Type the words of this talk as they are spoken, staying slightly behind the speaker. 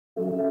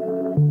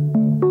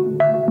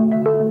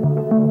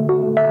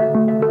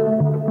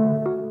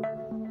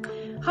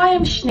Hi,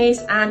 I'm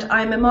Shanice and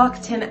I'm a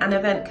marketing and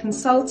event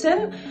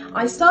consultant.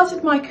 I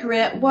started my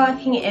career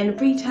working in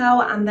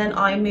retail and then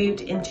I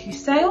moved into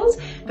sales,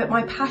 but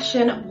my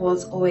passion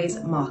was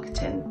always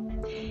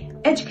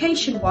marketing.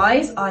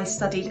 Education-wise, I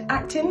studied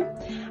acting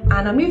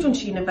and I moved on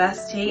to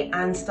university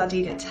and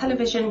studied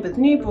television with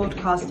new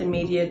broadcast and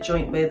media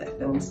joint with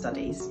film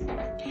studies.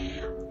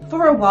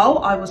 For a while,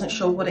 I wasn't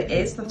sure what it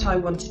is that I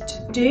wanted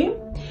to do,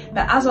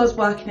 but as I was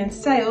working in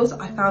sales,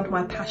 I found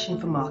my passion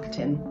for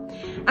marketing.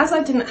 As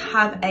I didn't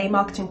have a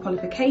marketing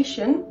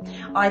qualification,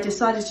 I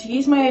decided to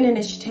use my own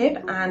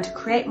initiative and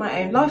create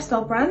my own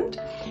lifestyle brand.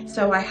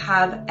 So I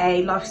have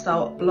a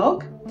lifestyle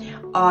blog,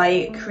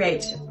 I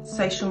create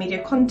social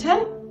media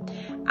content,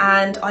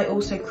 and I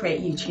also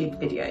create YouTube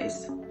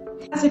videos.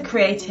 As a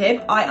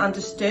creative, I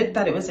understood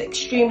that it was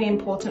extremely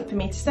important for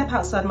me to step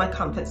outside my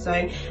comfort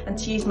zone and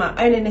to use my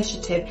own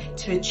initiative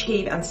to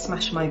achieve and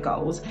smash my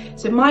goals.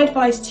 So my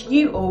advice to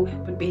you all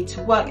would be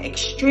to work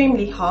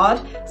extremely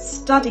hard,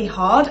 study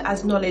hard,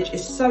 as knowledge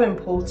is so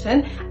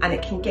important and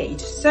it can get you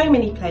to so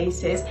many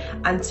places,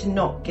 and to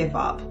not give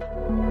up.